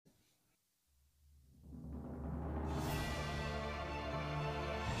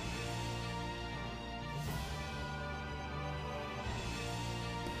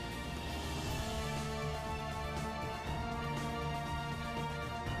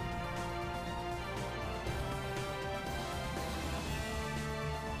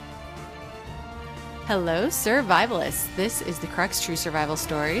Hello, survivalists. This is the Crux True Survival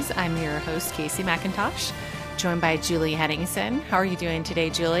Stories. I'm your host, Casey McIntosh, joined by Julie Henningsen. How are you doing today,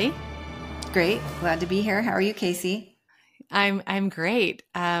 Julie? Great. Glad to be here. How are you, Casey? I'm great.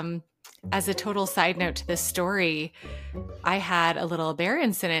 As a total side note to this story, I had a little bear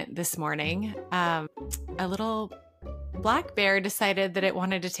incident this morning. A little black bear decided that it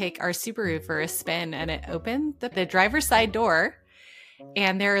wanted to take our Subaru for a spin, and it opened the driver's side door,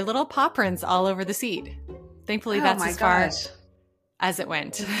 and there are little paw prints all over the seat. Thankfully, that's as far as it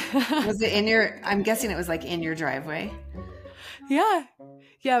went. Was it in your, I'm guessing it was like in your driveway? Yeah,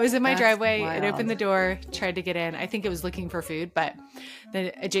 it was in my driveway. Wild. It opened the door, tried to get in. I think it was looking for food, but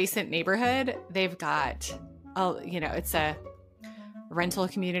the adjacent neighborhood, they've got, it's a rental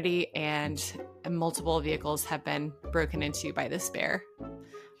community, and multiple vehicles have been broken into by this bear.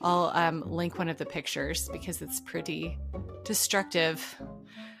 I'll link one of the pictures because it's pretty destructive.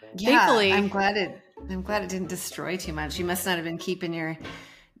 Yeah, Thankfully, I'm glad it didn't destroy too much. You must not have been keeping your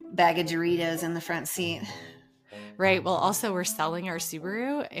bag of Doritos in the front seat. Right. Well, also we're selling our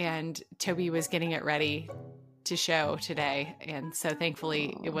Subaru, and Toby was getting it ready to show today. And so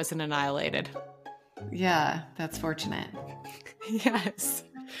thankfully it wasn't annihilated. Yeah, that's fortunate. Yes.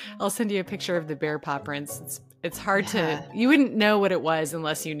 I'll send you a picture of the bear paw prints. It's hard to, you wouldn't know what it was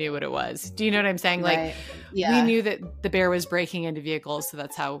unless you knew what it was. Do you know what I'm saying? Right. Like, we knew that the bear was breaking into vehicles, so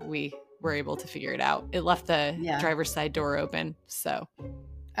that's how we were able to figure it out. It left the driver's side door open, so.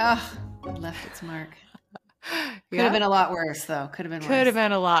 Oh, it left its mark. Could have been a lot worse, though. Could have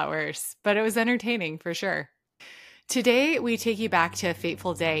been a lot worse, but it was entertaining for sure. Today, we take you back to a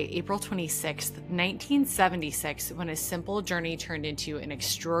fateful day, April 26th, 1976, when a simple journey turned into an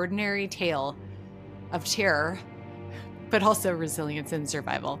extraordinary tale of terror, but also resilience and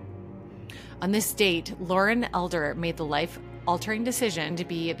survival. On this date, Lauren Elder made the life-altering decision to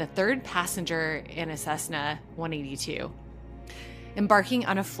be the third passenger in a Cessna 182. Embarking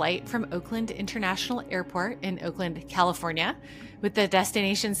on a flight from Oakland International Airport in Oakland, California, with the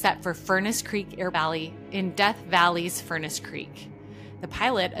destination set for Furnace Creek Air Valley in Death Valley's Furnace Creek. The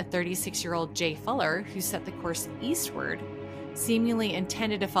pilot, a 36-year-old Jay Fuller, who set the course eastward, seemingly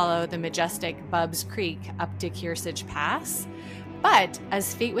intended to follow the majestic Bubbs Creek up to Kearsarge Pass, but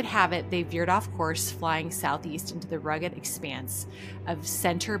as fate would have it, they veered off course, flying southeast into the rugged expanse of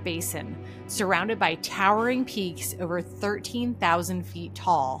Center Basin, surrounded by towering peaks over 13,000 feet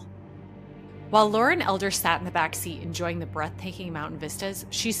tall. While Lauren Elder sat in the back seat enjoying the breathtaking mountain vistas,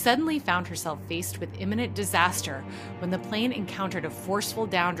 she suddenly found herself faced with imminent disaster when the plane encountered a forceful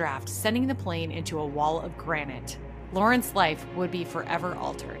downdraft, sending the plane into a wall of granite. Lauren's life would be forever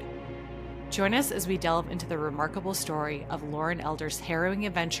altered. Join us as we delve into the remarkable story of Lauren Elder's harrowing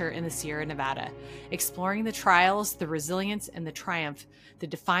adventure in the Sierra Nevada, exploring the trials, the resilience, and the triumph that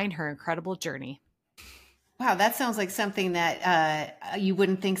define her incredible journey. Wow, that sounds like something that you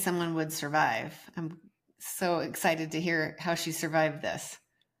wouldn't think someone would survive. I'm so excited to hear how she survived this.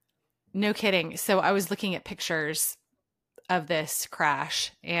 No kidding. So I was looking at pictures of this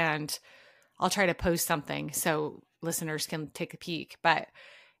crash, and I'll try to post something so listeners can take a peek, but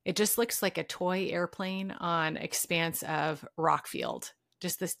it just looks like a toy airplane on expanse of rock field.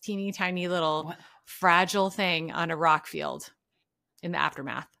 Just this teeny tiny little fragile thing on a rock field in the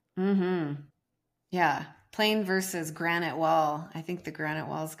aftermath. Mm-hmm. Yeah. Plane versus granite wall. I think the granite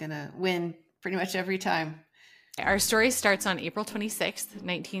wall is going to win pretty much every time. Our story starts on April 26th,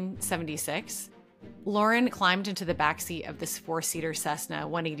 1976. Lauren climbed into the backseat of this four-seater Cessna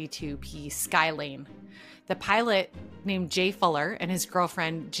 182P Skylane. The pilot, named Jay Fuller, and his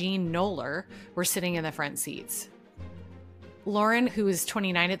girlfriend, Jean Noller, were sitting in the front seats. Lauren, who was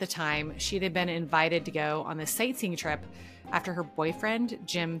 29 at the time, she had been invited to go on this sightseeing trip after her boyfriend,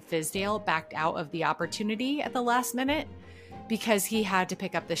 Jim Fisdale, backed out of the opportunity at the last minute because he had to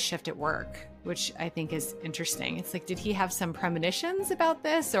pick up this shift at work, which I think is interesting. It's like, did he have some premonitions about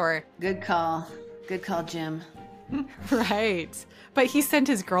this, or? Good call. Good call, Jim. Right. But he sent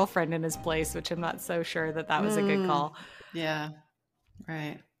his girlfriend in his place, which I'm not so sure that was a good call. Yeah.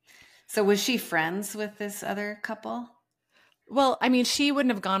 Right. So was she friends with this other couple? Well, I mean, she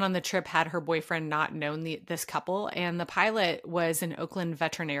wouldn't have gone on the trip had her boyfriend not known this couple. And the pilot was an Oakland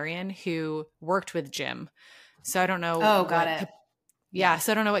veterinarian who worked with Jim. So I don't know. Oh, got it. Yeah.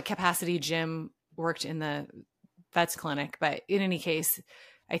 So I don't know what capacity Jim worked in the vet's clinic. But in any case,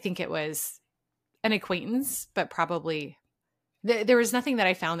 I think it was an acquaintance, but probably there was nothing that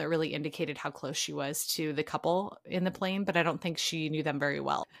I found that really indicated how close she was to the couple in the plane, but I don't think she knew them very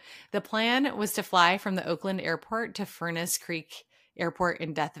well. The plan was to fly from the Oakland airport to Furnace Creek Airport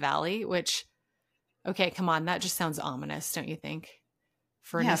in Death Valley, which, okay, come on, that just sounds ominous, don't you think?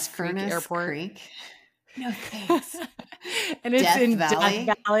 Furnace Creek Airport. Creek. No thanks. And it's Death in Valley?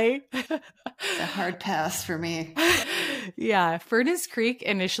 Death Valley. It's a hard pass for me. Yeah. Furnace Creek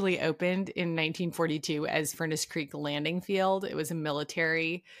initially opened in 1942 as Furnace Creek Landing Field. It was a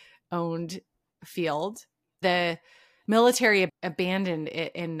military owned field. The military abandoned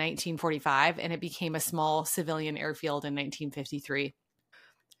it in 1945 and it became a small civilian airfield in 1953.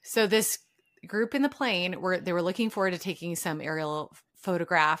 So this group in the plane they were looking forward to taking some aerial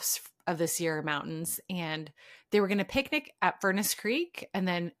photographs of the Sierra Mountains, and they were going to picnic at Furnace Creek and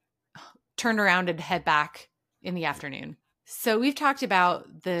then turn around and head back in the afternoon. So we've talked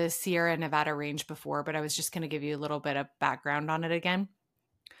about the Sierra Nevada range before, but I was just going to give you a little bit of background on it again.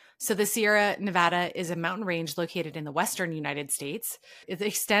 So the Sierra Nevada is a mountain range located in the western United States. It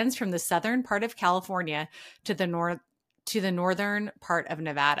extends from the southern part of California to the northern part of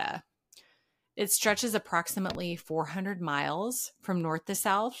Nevada. It stretches approximately 400 miles from north to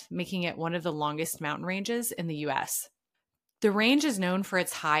south, making it one of the longest mountain ranges in the U.S. The range is known for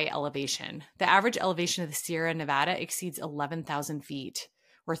its high elevation. The average elevation of the Sierra Nevada exceeds 11,000 feet,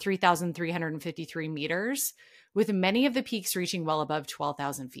 or 3,353 meters, with many of the peaks reaching well above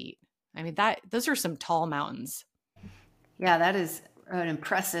 12,000 feet. I mean, those are some tall mountains. Yeah, that is an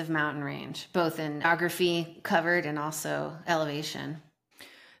impressive mountain range, both in geography covered and also elevation.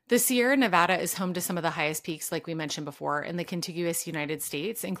 The Sierra Nevada is home to some of the highest peaks, like we mentioned before, in the contiguous United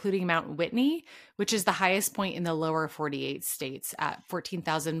States, including Mount Whitney, which is the highest point in the lower 48 states at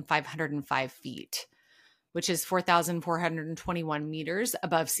 14,505 feet, which is 4,421 meters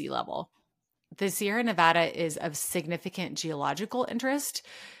above sea level. The Sierra Nevada is of significant geological interest.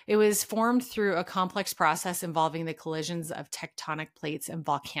 It was formed through a complex process involving the collisions of tectonic plates and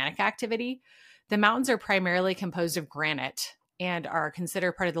volcanic activity. The mountains are primarily composed of granite and are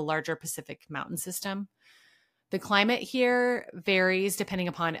considered part of the larger Pacific Mountain System. The climate here varies depending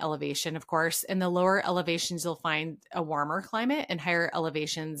upon elevation, of course. In the lower elevations, you'll find a warmer climate, and higher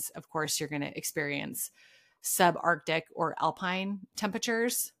elevations, of course, you're going to experience subarctic or alpine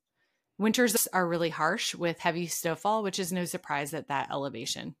temperatures. Winters are really harsh with heavy snowfall, which is no surprise at that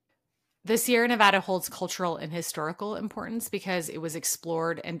elevation. The Sierra Nevada holds cultural and historical importance because it was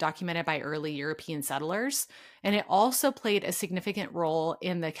explored and documented by early European settlers, and it also played a significant role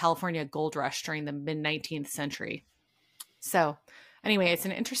in the California gold rush during the mid-19th century. So anyway, it's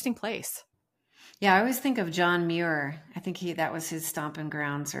an interesting place. Yeah, I always think of John Muir. I think that was his stomping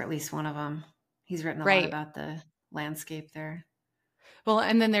grounds, or at least one of them. He's written a lot about the landscape there. Well,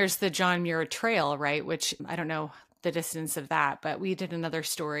 and then there's the John Muir Trail, right? Which I don't know the distance of that, but we did another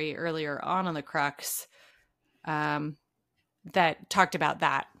story earlier on the Crux that talked about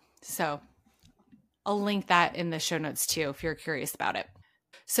that. So I'll link that in the show notes too, if you're curious about it.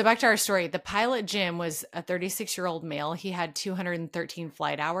 So back to our story. The pilot, Jim, was a 36-year-old male. He had 213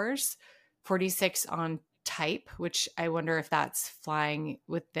 flight hours, 46 on type, which I wonder if that's flying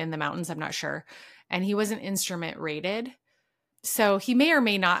within the mountains. I'm not sure. And he wasn't instrument rated. So he may or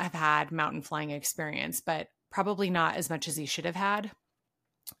may not have had mountain flying experience, but probably not as much as he should have had.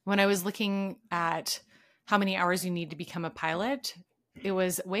 When I was looking at how many hours you need to become a pilot, it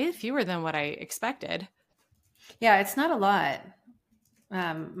was way fewer than what I expected. Yeah, it's not a lot.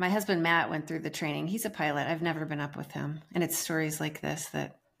 My husband, Matt, went through the training. He's a pilot. I've never been up with him. And it's stories like this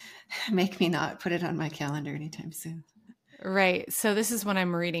that make me not put it on my calendar anytime soon. Right. So this is what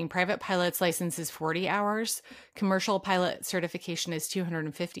I'm reading. Private pilot's license is 40 hours. Commercial pilot certification is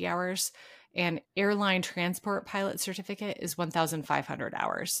 250 hours. And airline transport pilot certificate is 1,500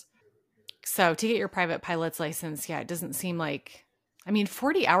 hours. So to get your private pilot's license, yeah, it doesn't seem like,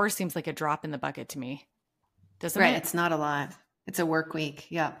 40 hours seems like a drop in the bucket to me. Doesn't it? Right. It's not a lot. It's a work week.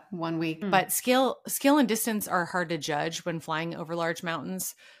 Yeah. 1 week. But skill and distance are hard to judge when flying over large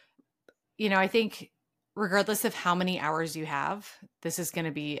mountains. I think regardless of how many hours you have, this is going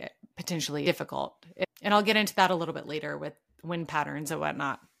to be potentially difficult. And I'll get into that a little bit later with wind patterns and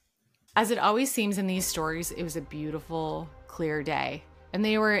whatnot. As it always seems in these stories, it was a beautiful, clear day, and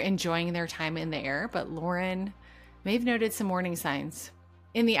they were enjoying their time in the air, but Lauren may have noted some warning signs.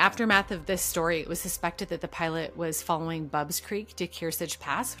 In the aftermath of this story, it was suspected that the pilot was following Bubbs Creek to Kearsarge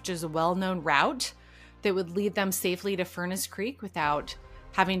Pass, which is a well-known route that would lead them safely to Furnace Creek without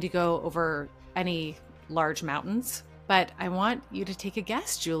having to go over any large mountains. But I want you to take a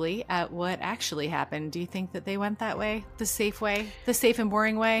guess, Julie, at what actually happened. Do you think that they went that way, the safe and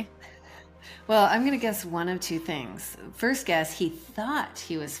boring way? Well, I'm going to guess one of two things. First guess, he thought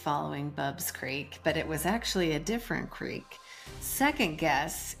he was following Bubbs Creek, but it was actually a different creek. Second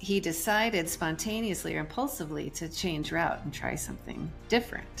guess, he decided spontaneously or impulsively to change route and try something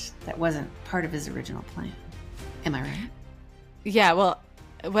different that wasn't part of his original plan. Am I right? Yeah, well,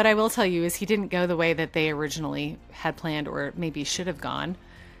 What I will tell you is he didn't go the way that they originally had planned or maybe should have gone.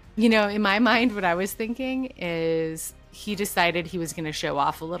 In my mind, what I was thinking is he decided he was going to show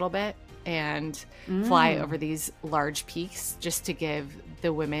off a little bit and fly over these large peaks just to give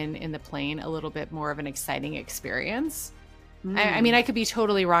the women in the plane a little bit more of an exciting experience. I mean, I could be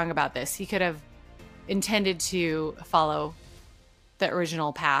totally wrong about this. He could have intended to follow the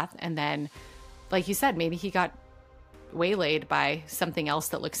original path, and then, like you said, maybe he got waylaid by something else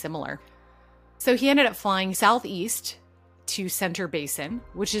that looked similar. So he ended up flying southeast to Center Basin,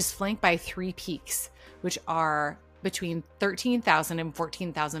 which is flanked by 3 peaks, which are between 13,000 and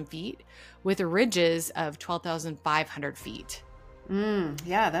 14,000 feet, with ridges of 12,500 feet.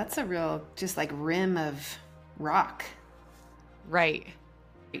 Yeah, that's a real, just like rim of rock. Right.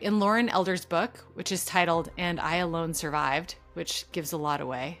 In Lauren Elder's book, which is titled And I Alone Survived, which gives a lot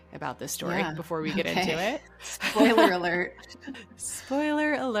away about this story before we get into it. Spoiler alert.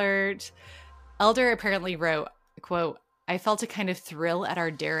 Spoiler alert. Elder apparently wrote, quote, I felt a kind of thrill at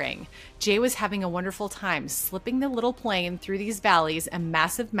our daring. Jay was having a wonderful time slipping the little plane through these valleys and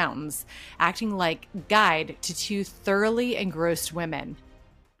massive mountains, acting like guide to 2 thoroughly engrossed women.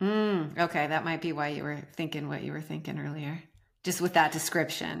 Okay, that might be why you were thinking what you were thinking earlier. Just with that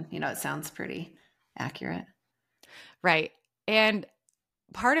description, it sounds pretty accurate. Right. And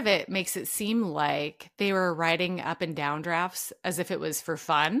part of it makes it seem like they were riding up and down drafts as if it was for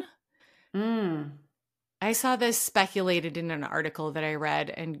fun. I saw this speculated in an article that I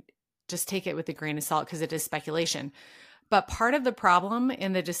read, and just take it with a grain of salt because it is speculation. But part of the problem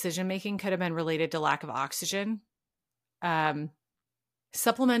in the decision making could have been related to lack of oxygen.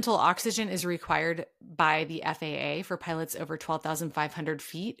 Supplemental oxygen is required by the FAA for pilots over 12,500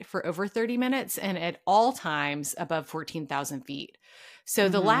 feet for over 30 minutes and at all times above 14,000 feet. So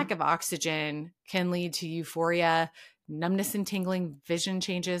the lack of oxygen can lead to euphoria, numbness and tingling, vision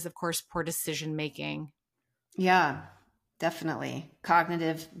changes, of course, poor decision making. Yeah, definitely.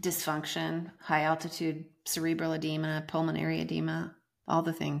 Cognitive dysfunction, high altitude cerebral edema, pulmonary edema, all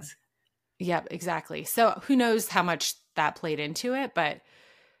the things. Yep, exactly. So who knows how much that played into it, but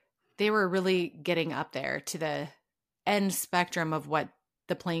they were really getting up there to the end spectrum of what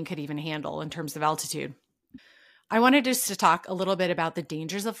the plane could even handle in terms of altitude. I wanted just to talk a little bit about the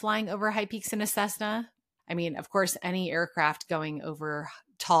dangers of flying over high peaks in a Cessna. I mean, of course, any aircraft going over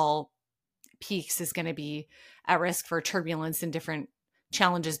tall peaks is going to be at risk for turbulence and different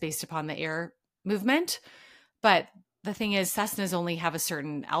challenges based upon the air movement. But the thing is, Cessnas only have a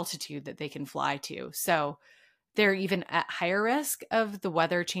certain altitude that they can fly to. So they're even at higher risk of the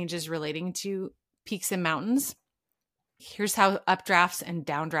weather changes relating to peaks and mountains. Here's how updrafts and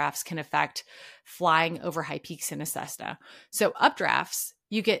downdrafts can affect flying over high peaks in a Cessna. So updrafts,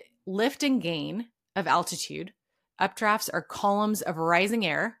 you get lift and gain of altitude. Updrafts are columns of rising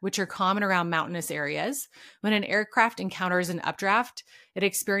air, which are common around mountainous areas. When an aircraft encounters an updraft, it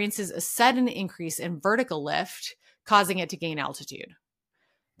experiences a sudden increase in vertical lift, causing it to gain altitude.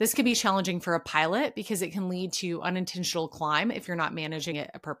 This can be challenging for a pilot because it can lead to unintentional climb if you're not managing it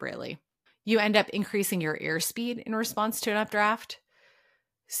appropriately. You end up increasing your airspeed in response to an updraft.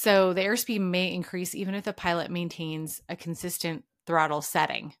 So the airspeed may increase even if the pilot maintains a consistent throttle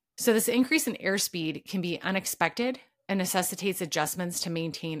setting. So this increase in airspeed can be unexpected and necessitates adjustments to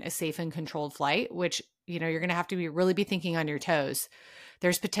maintain a safe and controlled flight, which, you're going to have to really be thinking on your toes.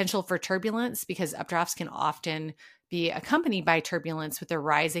 There's potential for turbulence because updrafts can often be accompanied by turbulence with the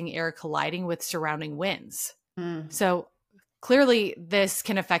rising air colliding with surrounding winds. So clearly this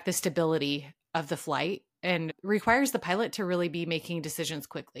can affect the stability of the flight and requires the pilot to really be making decisions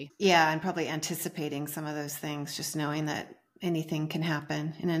quickly. Yeah, and probably anticipating some of those things, just knowing that anything can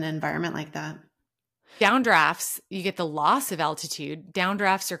happen in an environment like that. Downdrafts, you get the loss of altitude.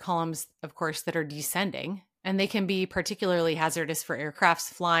 Downdrafts are columns, of course, that are descending, and they can be particularly hazardous for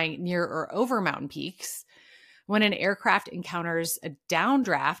aircrafts flying near or over mountain peaks. When an aircraft encounters a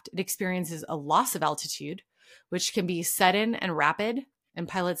downdraft, it experiences a loss of altitude, which can be sudden and rapid, and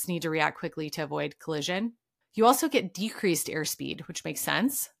pilots need to react quickly to avoid collision. You also get decreased airspeed, which makes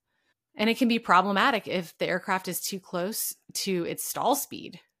sense. And it can be problematic if the aircraft is too close to its stall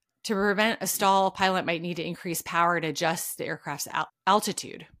speed. To prevent a stall, a pilot might need to increase power to adjust the aircraft's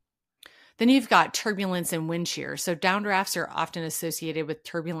altitude. Then you've got turbulence and wind shear. So downdrafts are often associated with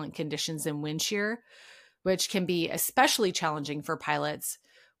turbulent conditions and wind shear, which can be especially challenging for pilots.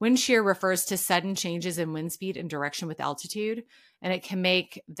 Wind shear refers to sudden changes in wind speed and direction with altitude, and it can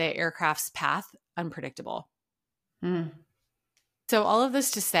make the aircraft's path unpredictable. So all of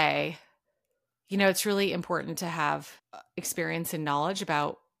this to say, it's really important to have experience and knowledge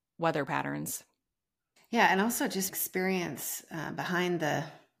about weather patterns. Yeah, and also just experience behind the,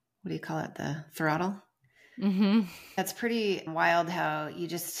 what do you call it, the throttle. Mm-hmm. That's pretty wild how you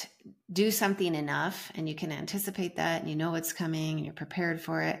just do something enough and you can anticipate that and you know what's coming and you're prepared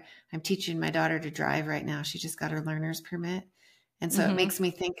for it. I'm teaching my daughter to drive right now. She just got her learner's permit. And so it Mm-hmm. makes me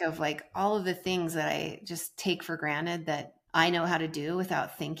think of like all of the things that I just take for granted that I know how to do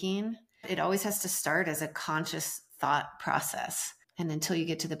without thinking. It always has to start as a conscious thought process. And until you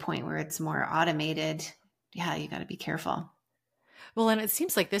get to the point where it's more automated, yeah, you got to be careful. Well, and it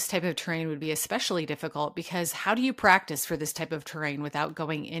seems like this type of terrain would be especially difficult because how do you practice for this type of terrain without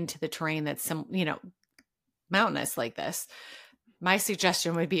going into the terrain that's mountainous like this? My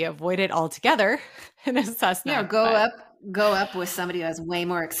suggestion would be avoid it altogether in a Yeah, Cessna. go But up with somebody who has way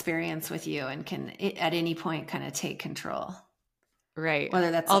more experience with you and can at any point kind of take control. right.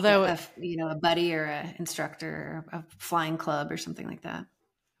 Whether that's like Although, a buddy or an instructor or a flying club or something like that.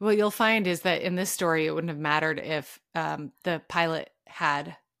 what you'll find is that in this story, it wouldn't have mattered if the pilot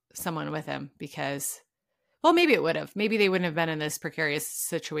had someone with him because, well, maybe it would have. Maybe they wouldn't have been in this precarious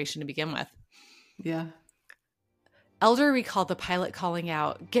situation to begin with. Yeah. Elder recalled the pilot calling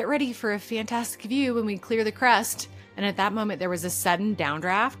out, "Get ready for a fantastic view when we clear the crest." And at that moment, there was a sudden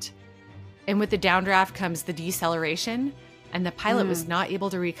downdraft. And with the downdraft comes the deceleration. And the pilot was not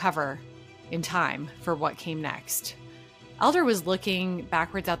able to recover in time for what came next. Elder was looking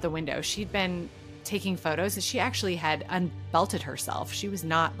backwards out the window. She'd been taking photos and she actually had unbelted herself. She was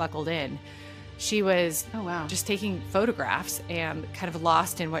not buckled in. She was just taking photographs and kind of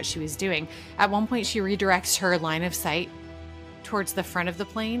lost in what she was doing. At one point, she redirects her line of sight towards the front of the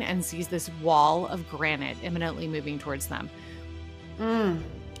plane and sees this wall of granite imminently moving towards them.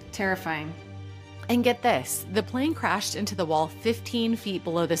 Terrifying. And get this, the plane crashed into the wall 15 feet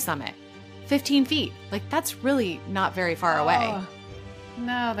below the summit. 15 feet. Like, that's really not very far away.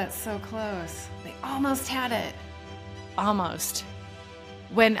 No, that's so close. They almost had it. Almost.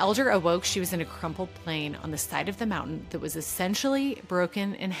 When Elder awoke, she was in a crumpled plane on the side of the mountain that was essentially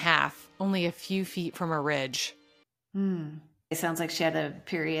broken in half, only a few feet from a ridge. It sounds like she had a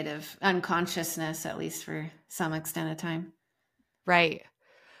period of unconsciousness, at least for some extent of time. Right.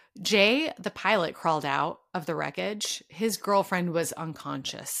 Jay, the pilot, crawled out of the wreckage. His girlfriend was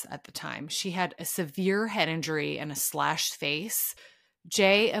unconscious at the time. She had a severe head injury and a slashed face.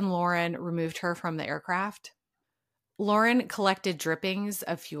 Jay and Lauren removed her from the aircraft. Lauren collected drippings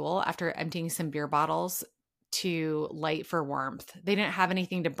of fuel after emptying some beer bottles to light for warmth. They didn't have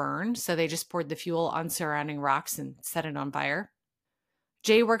anything to burn, so they just poured the fuel on surrounding rocks and set it on fire.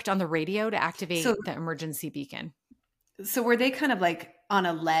 Jay worked on the radio to activate the emergency beacon. So were they kind of like on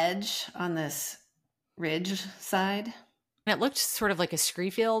a ledge on this ridge side? And it looked sort of like a scree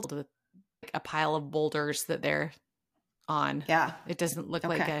field with a pile of boulders that they're on. Yeah. It doesn't look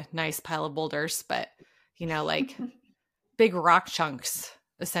like a nice pile of boulders, but, like big rock chunks,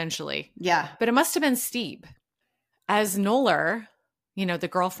 essentially. Yeah. But it must have been steep. As Noller, the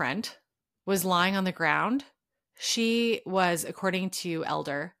girlfriend, was lying on the ground, she was, according to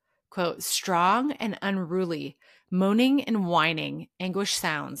Elder, quote, strong and unruly, moaning and whining, anguish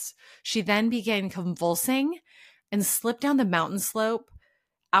sounds. She then began convulsing and slipped down the mountain slope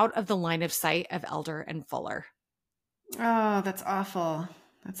out of the line of sight of Elder and Fuller. Oh, that's awful.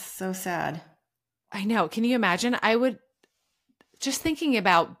 That's so sad. I know. Can you imagine? I would, just thinking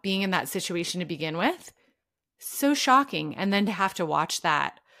about being in that situation to begin with, so shocking. And then to have to watch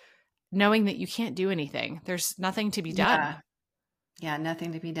that, knowing that you can't do anything. There's nothing to be done. Yeah,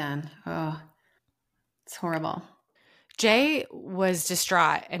 nothing to be done. Oh, it's horrible. Jay was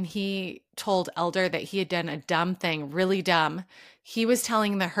distraught and he told Elder that he had done a dumb thing, really dumb. He was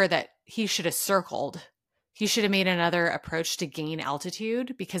telling her that he should have circled. He should have made another approach to gain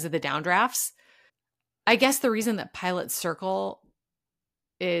altitude because of the downdrafts. I guess the reason that pilots circle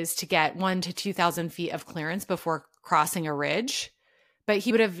is to get 1,000 to 2,000 feet of clearance before crossing a ridge, but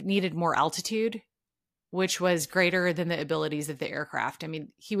he would have needed more altitude, which was greater than the abilities of the aircraft. I mean,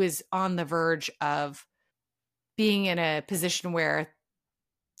 he was on the verge of being in a position where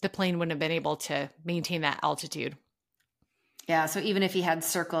the plane wouldn't have been able to maintain that altitude. Yeah, so even if he had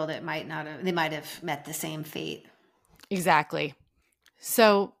circled, they might have met the same fate. Exactly.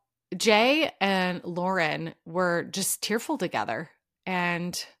 So Jay and Lauren were just tearful together.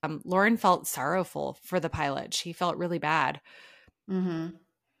 And Lauren felt sorrowful for the pilot. She felt really bad. Mm-hmm.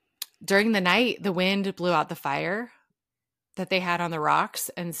 During the night, the wind blew out the fire that they had on the rocks.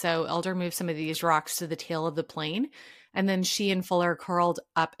 And so Elder moved some of these rocks to the tail of the plane. And then she and Fuller curled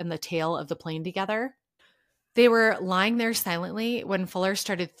up in the tail of the plane together. They were lying there silently when Fuller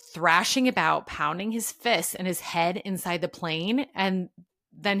started thrashing about, pounding his fists and his head inside the plane. And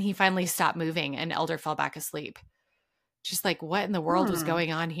then he finally stopped moving and Elder fell back asleep. Just like, what in the world was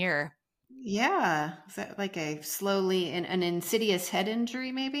going on here? Yeah. Is that like a slowly, an insidious head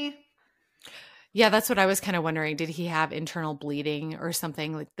injury, maybe? Yeah, that's what I was kind of wondering. Did he have internal bleeding or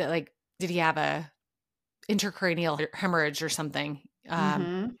something like that? Like, did he have a intracranial hemorrhage or something?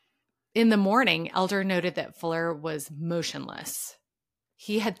 In the morning, Elder noted that Fuller was motionless.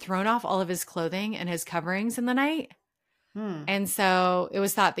 He had thrown off all of his clothing and his coverings in the night. And so it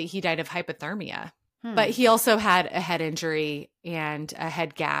was thought that he died of hypothermia. But he also had a head injury and a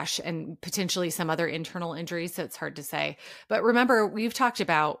head gash and potentially some other internal injuries. So it's hard to say. But remember, we've talked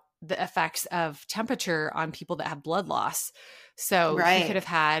about the effects of temperature on people that have blood loss. So he could have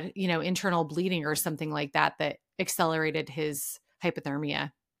had, internal bleeding or something like that that accelerated his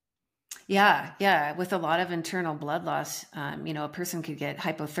hypothermia. Yeah. Yeah. With a lot of internal blood loss, a person could get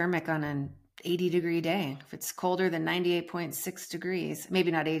hypothermic on an 80-degree day. If it's colder than 98.6 degrees, maybe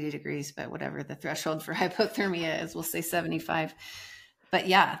not 80 degrees, but whatever the threshold for hypothermia is, we'll say 75. But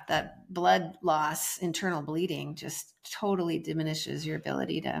yeah, that blood loss, internal bleeding just totally diminishes your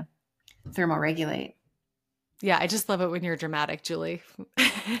ability to thermoregulate. Yeah, I just love it when you're dramatic, Julie.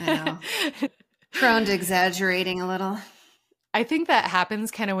 I know. Prone to exaggerating a little. I think that happens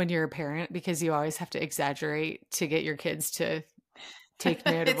kind of when you're a parent because you always have to exaggerate to get your kids to take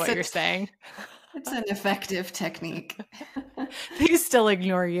note of what you're saying. It's an effective technique. They still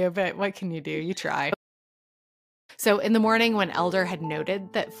ignore you, but what can you do? You try. So in the morning when Elder had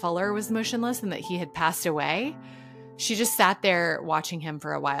noted that Fuller was motionless and that he had passed away, she just sat there watching him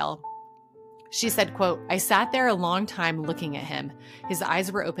for a while. She said, quote, "I sat there a long time looking at him. His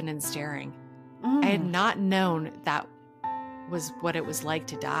eyes were open and staring. I had not known that was what it was like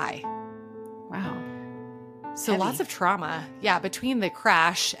to die." Wow. So lots of trauma. Yeah, between the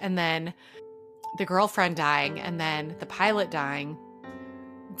crash and then the girlfriend dying and then the pilot dying,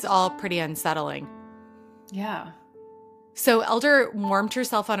 it's all pretty unsettling. Yeah. So Elder warmed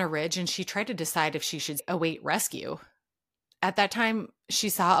herself on a ridge and she tried to decide if she should await rescue. At that time, she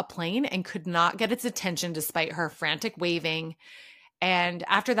saw a plane and could not get its attention despite her frantic waving. And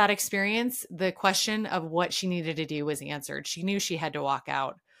after that experience, the question of what she needed to do was answered. She knew she had to walk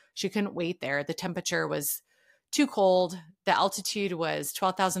out. She couldn't wait there. The temperature was too cold. The altitude was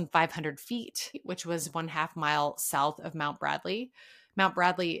 12,500 feet, which was 1/2 mile south of Mount Bradley. Mount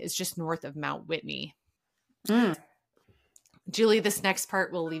Bradley is just north of Mount Whitney. Julie, this next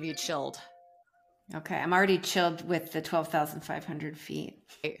part will leave you chilled. Okay, I'm already chilled with the 12,500 feet.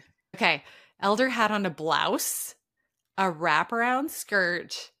 Okay, Elder had on a blouse, a wraparound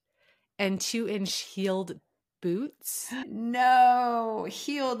skirt, and 2-inch heeled boots. No,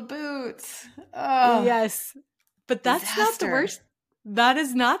 heeled boots. Oh, yes. But that's not the worst. That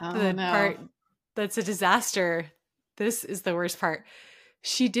is not the part that's a disaster. This is the worst part.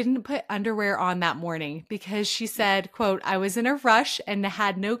 She didn't put underwear on that morning because she said, quote, "I was in a rush and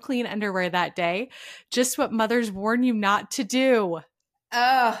had no clean underwear that day. Just what mothers warn you not to do."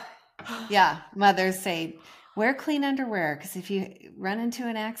 Oh, yeah. Mothers say, wear clean underwear because if you run into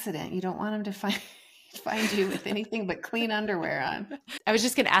an accident, you don't want them to find you with anything but clean underwear on. I was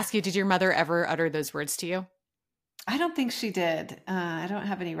just going to ask you, did your mother ever utter those words to you? I don't think she did. I don't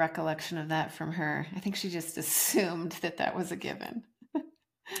have any recollection of that from her. I think she just assumed that was a given.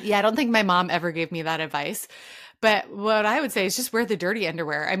 Yeah, I don't think my mom ever gave me that advice. But what I would say is just wear the dirty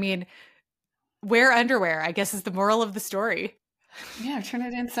underwear. I mean, wear underwear, I guess, is the moral of the story. Yeah, turn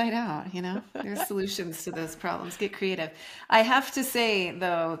it inside out, There's solutions to those problems. Get creative. I have to say,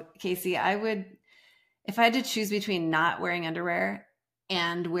 though, Casey, if I had to choose between not wearing underwear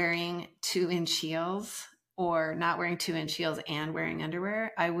and wearing 2-inch heels, or not wearing 2-inch heels and wearing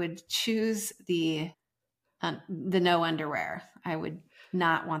underwear, I would choose the no underwear. I would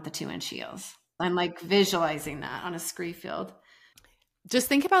not want the 2-inch heels. I'm like visualizing that on a scree field. Just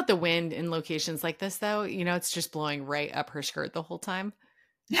think about the wind in locations like this, though. It's just blowing right up her skirt the whole time.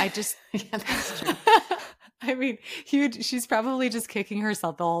 Yeah, that's true. I mean, she's probably just kicking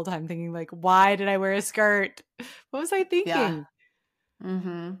herself the whole time thinking like, why did I wear a skirt? What was I thinking? Yeah.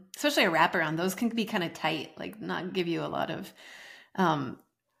 Mm-hmm. Especially a wraparound. Those can be kind of tight, like not give you a lot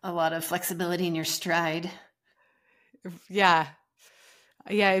of flexibility in your stride. Yeah.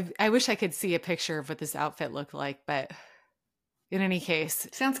 Yeah. I wish I could see a picture of what this outfit looked like, but in any case.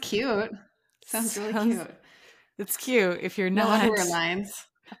 Sounds cute. Sounds really cute. It's cute if you're not. No underwear lines.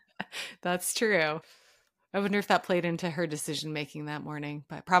 That's true. I wonder if that played into her decision-making that morning,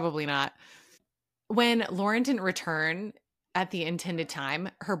 but probably not. When Lauren didn't return at the intended time,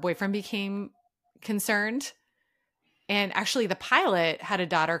 her boyfriend became concerned. And actually, the pilot had a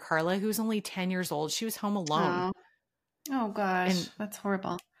daughter, Carla, who was only 10 years old. She was home alone. Oh gosh, And that's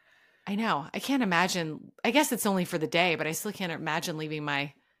horrible. I know, I can't imagine. I guess it's only for the day, but I still can't imagine leaving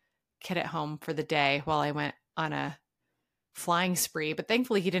my kid at home for the day while I went on a flying spree. But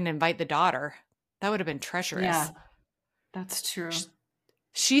thankfully, he didn't invite the daughter. That would have been Yeah, treacherous. that's true.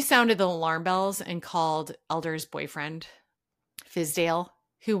 She sounded the alarm bells and called Elder's boyfriend, Fizdale,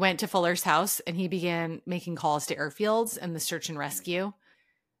 who went to Fuller's house, and he began making calls to airfields and the search and rescue.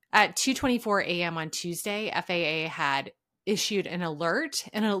 At 2:24 a.m. on Tuesday, FAA had issued an alert,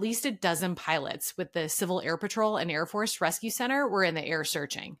 and at least a dozen pilots with the Civil Air Patrol and Air Force Rescue Center were in the air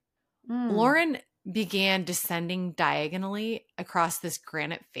searching. Mm. Lauren began descending diagonally across this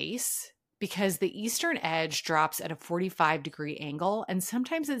granite face because the eastern edge drops at a 45-degree angle, and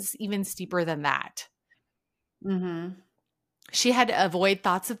sometimes it's even steeper than that. Mm-hmm. She had to avoid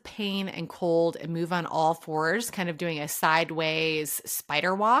thoughts of pain and cold and move on all fours, kind of doing a sideways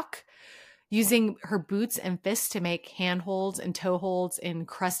spider walk, using her boots and fists to make handholds and toe holds in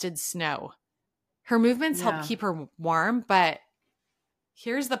crusted snow. Her movements helped Yeah. keep her warm, but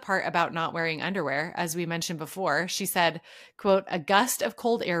here's the part about not wearing underwear. As we mentioned before, she said, quote, "A gust of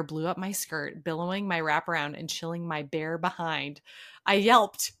cold air blew up my skirt, billowing my wraparound and chilling my bare behind. I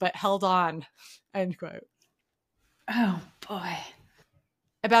yelped, but held on," end quote. Oh boy.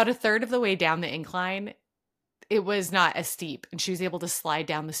 About a third of the way down the incline, it was not as steep, and she was able to slide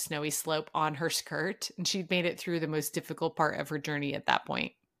down the snowy slope on her skirt, and she'd made it through the most difficult part of her journey at that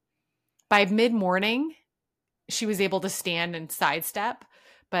point. By mid-morning, she was able to stand and sidestep,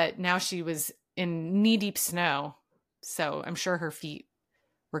 but now she was in knee-deep snow, so I'm sure her feet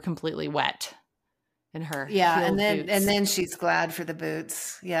were completely wet in her Yeah, heeled boots. and then she's glad for the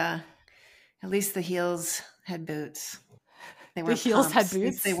boots. Yeah. At least the heels had boots. They The weren't heels had pumps. At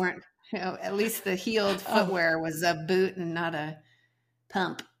least they boots? weren't, at least the heeled Oh, footwear was a boot and not a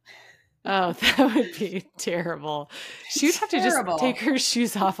pump. oh, that would be terrible. She would have to just take Terrible. her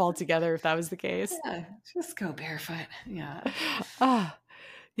shoes off altogether if that was the case. Yeah, just go barefoot. Yeah. Ah,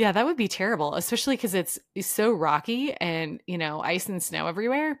 yeah, that would be terrible, especially because it's so rocky and, ice and snow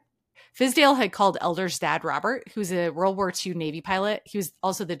everywhere. Fizdale had called Elder's dad, Robert, who's a World War II Navy pilot. He was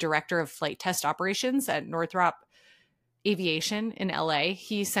also the director of flight test operations at Northrop Aviation in LA.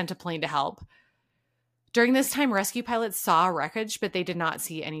 He sent a plane to help. During this time, rescue pilots saw wreckage, but they did not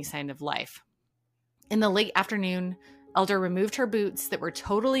see any sign of life. In the late afternoon, Elder removed her boots that were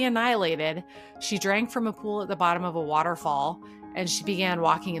totally annihilated. She drank from a pool at the bottom of a waterfall, and she began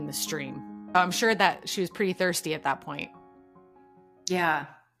walking in the stream. I'm sure that she was pretty thirsty at that point. Yeah.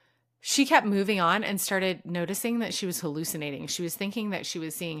 She kept moving on and started noticing that she was hallucinating. She was thinking that she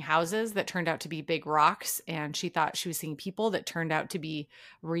was seeing houses that turned out to be big rocks, and she thought she was seeing people that turned out to be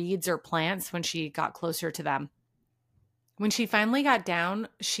reeds or plants when she got closer to them. When she finally got down,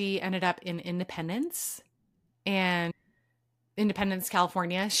 she ended up in Independence,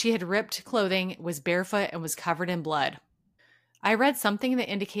 California. She had ripped clothing, was barefoot, and was covered in blood. I read something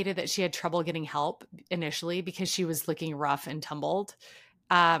that indicated that she had trouble getting help initially because she was looking rough and tumbled.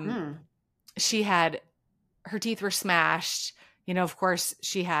 She had, her teeth were smashed. Of course,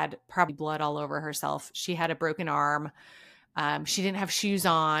 she had probably blood all over herself. She had a broken arm. She didn't have shoes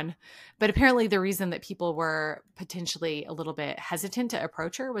on. But apparently the reason that people were potentially a little bit hesitant to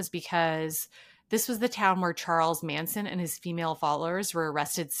approach her was because this was the town where Charles Manson and his female followers were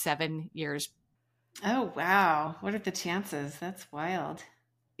arrested 7 years. Oh, wow. What are the chances? That's wild.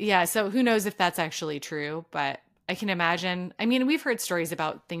 Yeah, so who knows if that's actually true, but I can imagine. I mean, we've heard stories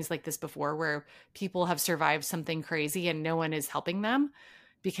about things like this before where people have survived something crazy and no one is helping them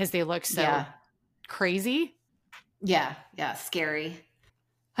because they look so crazy. Yeah. Yeah. Scary.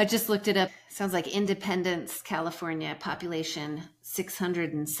 I just looked it up. Sounds like Independence, California, population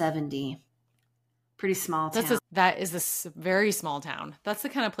 670. Pretty small town. That is a very small town. That's the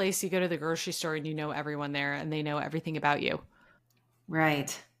kind of place you go to the grocery store and you know everyone there and they know everything about you.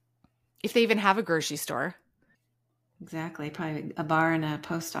 Right. If they even have a grocery store. Exactly. Probably a bar and a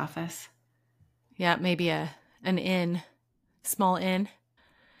post office. Yeah, maybe an inn, small inn.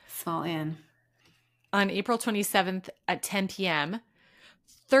 Small inn. On April 27th at 10 p.m.,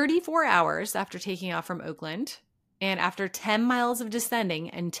 34 hours after taking off from Oakland, and after 10 miles of descending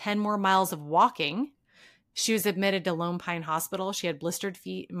and 10 more miles of walking, she was admitted to Lone Pine Hospital. She had blistered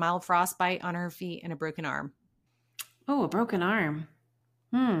feet, mild frostbite on her feet, and a broken arm. Oh, a broken arm.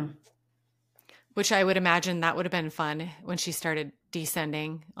 Which I would imagine that would have been fun when she started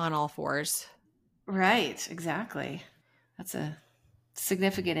descending on all fours. Right, exactly. That's a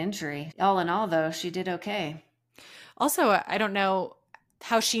significant injury. All in all, though, she did okay. Also, I don't know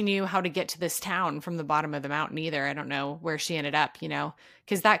how she knew how to get to this town from the bottom of the mountain either. I don't know where she ended up,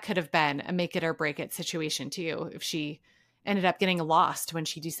 because that could have been a make it or break it situation too, if she ended up getting lost when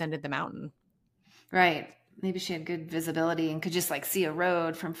she descended the mountain. Right. Maybe she had good visibility and could just like see a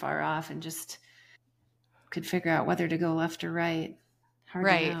road from far off and just could figure out whether to go left or right. Hard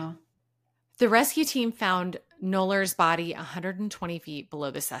to know. The rescue team found Knoller's body 120 feet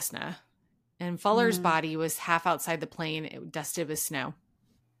below the Cessna, and Fuller's body was half outside the plane, dusted with snow.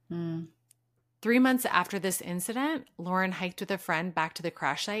 3 months after this incident, Lauren hiked with a friend back to the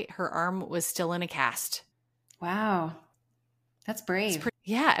crash site. Her arm was still in a cast. Wow. That's brave.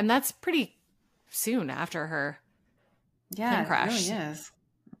 Yeah, and that's pretty soon after her plane crash. It really is.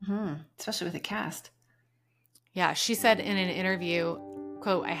 Especially with a cast. Yeah, she said in an interview,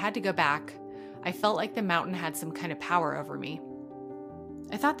 quote, "I had to go back. I felt like the mountain had some kind of power over me."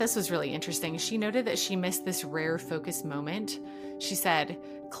 I thought this was really interesting. She noted that she missed this rare focus moment. She said,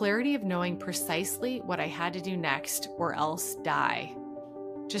 "Clarity of knowing precisely what I had to do next or else die."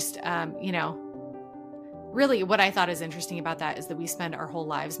 Just, really what I thought is interesting about that is that we spend our whole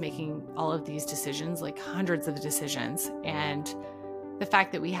lives making all of these decisions, like hundreds of decisions. And the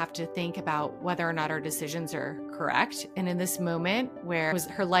fact that we have to think about whether or not our decisions are correct. And in this moment where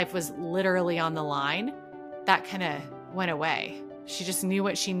her life was literally on the line, that kind of went away. She just knew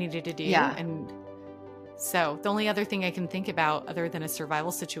what she needed to do. Yeah. And so the only other thing I can think about other than a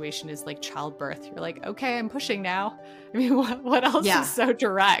survival situation is like childbirth. You're like, okay, I'm pushing now. I mean, what else is so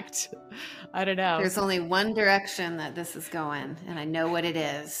direct? I don't know. There's only one direction that this is going, and I know what it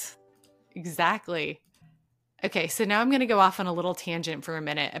is. Exactly. Okay, so now I'm going to go off on a little tangent for a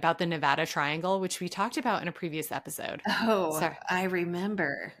minute about the Nevada Triangle, which we talked about in a previous episode. Oh, sorry. I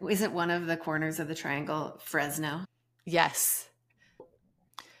remember. Isn't one of the corners of the triangle Fresno? Yes.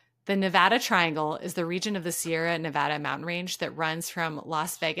 The Nevada Triangle is the region of the Sierra Nevada mountain range that runs from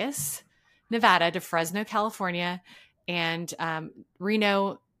Las Vegas, Nevada to Fresno, California, and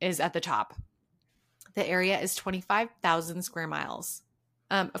Reno is at the top. The area is 25,000 square miles.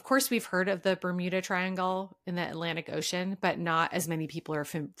 Of course, we've heard of the Bermuda Triangle in the Atlantic Ocean, but not as many people are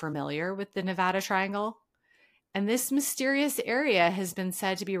familiar with the Nevada Triangle. And this mysterious area has been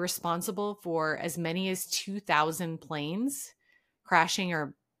said to be responsible for as many as 2,000 planes crashing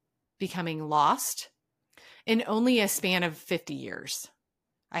or becoming lost in only a span of 50 years.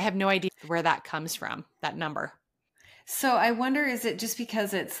 I have no idea where that comes from, that number. So I wonder, is it just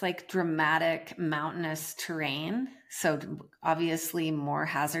because it's like dramatic mountainous terrain, so obviously more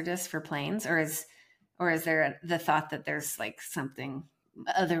hazardous for planes, or is there the thought that there's like something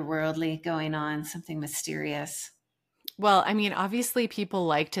otherworldly going on, something mysterious? Well, I mean, obviously people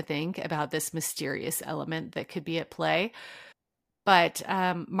like to think about this mysterious element that could be at play. But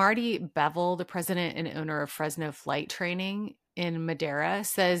Marty Bevel, the president and owner of Fresno Flight Training in Madera,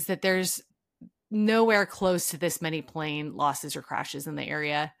 says that there's nowhere close to this many plane losses or crashes in the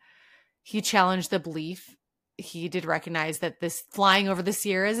area. He challenged the belief. He did recognize that this flying over the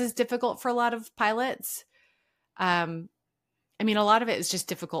Sierras is difficult for a lot of pilots. I mean, a lot of it is just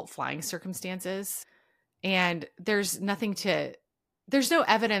difficult flying circumstances. And there's no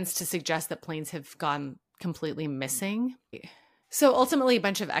evidence to suggest that planes have gone completely missing. So ultimately, a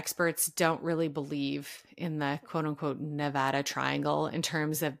bunch of experts don't really believe in the quote unquote Nevada Triangle in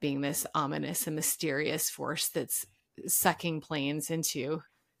terms of being this ominous and mysterious force that's sucking planes into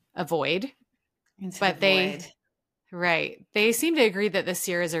a void. They seem to agree that the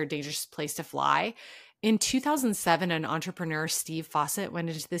Sierras are a dangerous place to fly. In 2007, an entrepreneur, Steve Fawcett, went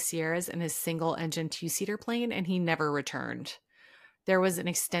into the Sierras in his single engine 2-seater plane and he never returned. There was an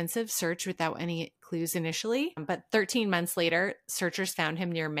extensive search without any clues initially, but 13 months later, searchers found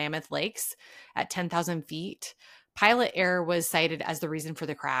him near Mammoth Lakes at 10,000 feet. Pilot error was cited as the reason for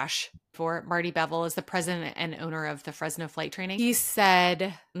the crash. For Marty Bevel is the president and owner of the Fresno Flight Training. He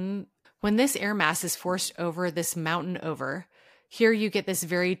said, "When this air mass is forced over this mountain here you get this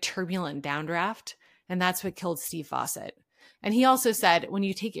very turbulent downdraft, and that's what killed Steve Fawcett." And he also said, when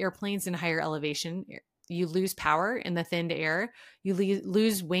you take airplanes in higher elevation, you lose power in the thinned air, you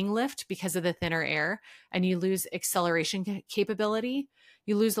lose wing lift because of the thinner air, and you lose acceleration capability.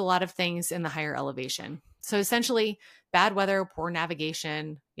 You lose a lot of things in the higher elevation. So essentially, bad weather, poor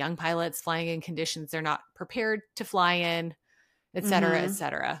navigation, young pilots flying in conditions they're not prepared to fly in, et cetera, et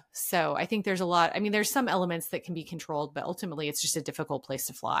cetera. So I think there's there's some elements that can be controlled, but ultimately it's just a difficult place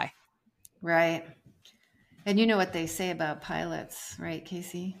to fly. Right. And you know what they say about pilots, right,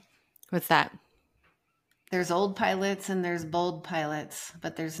 Casey? What's that? There's old pilots and there's bold pilots,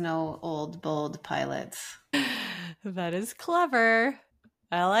 but there's no old, bold pilots. That is clever.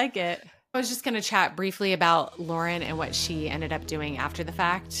 I like it. I was just going to chat briefly about Lauren and what she ended up doing after the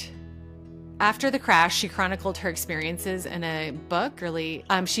fact. After the crash, she chronicled her experiences in a book. She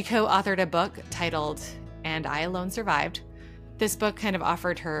co-authored a book titled "And I Alone Survived." This book kind of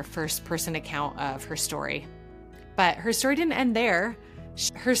offered her first-person account of her story. But her story didn't end there.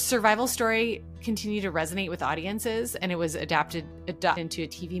 Her survival story continued to resonate with audiences, and it was adapted into a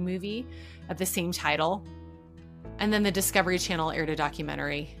TV movie of the same title. And then the Discovery Channel aired a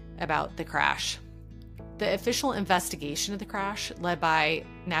documentary about the crash. The official investigation of the crash, led by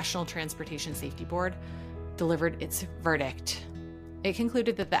National Transportation Safety Board, delivered its verdict. It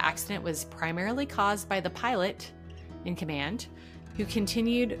concluded that the accident was primarily caused by the pilot in command, who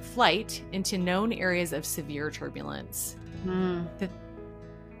continued flight into known areas of severe turbulence.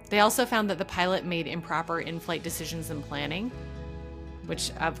 They also found that the pilot made improper in-flight decisions and planning, which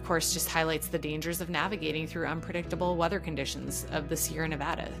of course just highlights the dangers of navigating through unpredictable weather conditions of the Sierra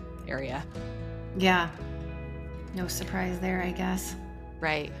Nevada area. Yeah. No surprise there, I guess.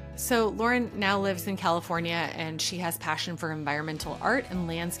 Right. So Lauren now lives in California, and she has passion for environmental art and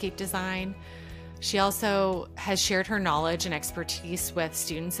landscape design. She also has shared her knowledge and expertise with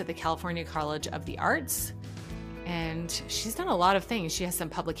students at the California College of the Arts. And she's done a lot of things. She has some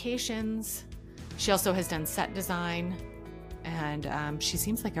publications. She also has done set design. And she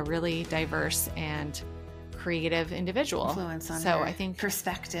seems like a really diverse and creative individual. Influence on her I think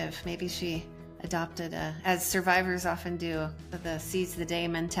perspective. Maybe she adopted, as survivors often do, the seize the day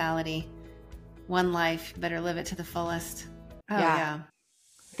mentality. One life, better live it to the fullest. Oh, yeah.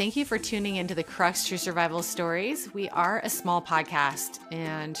 Thank you for tuning into the Crux True Survival Stories. We are a small podcast,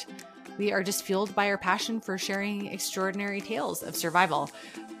 and we are just fueled by our passion for sharing extraordinary tales of survival.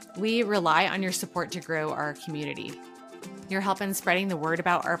 We rely on your support to grow our community. Your help in spreading the word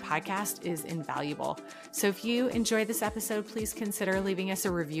about our podcast is invaluable. So if you enjoyed this episode, please consider leaving us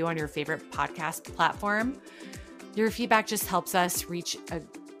a review on your favorite podcast platform. Your feedback just helps us reach a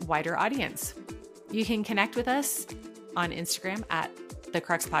wider audience. You can connect with us on Instagram at The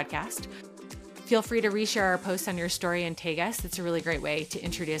Crux Podcast. Feel free to reshare our posts on your story and tag us. It's a really great way to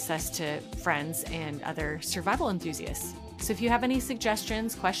introduce us to friends and other survival enthusiasts. So if you have any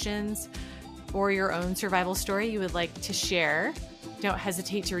suggestions, questions, or your own survival story you would like to share, don't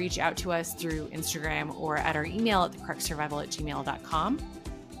hesitate to reach out to us through Instagram or at our email at thecruxsurvival@gmail.com.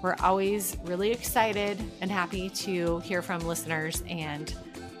 We're always really excited and happy to hear from listeners and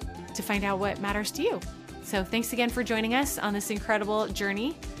to find out what matters to you. So thanks again for joining us on this incredible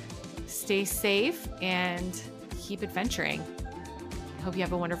journey. Stay safe and keep adventuring. I hope you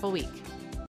have a wonderful week.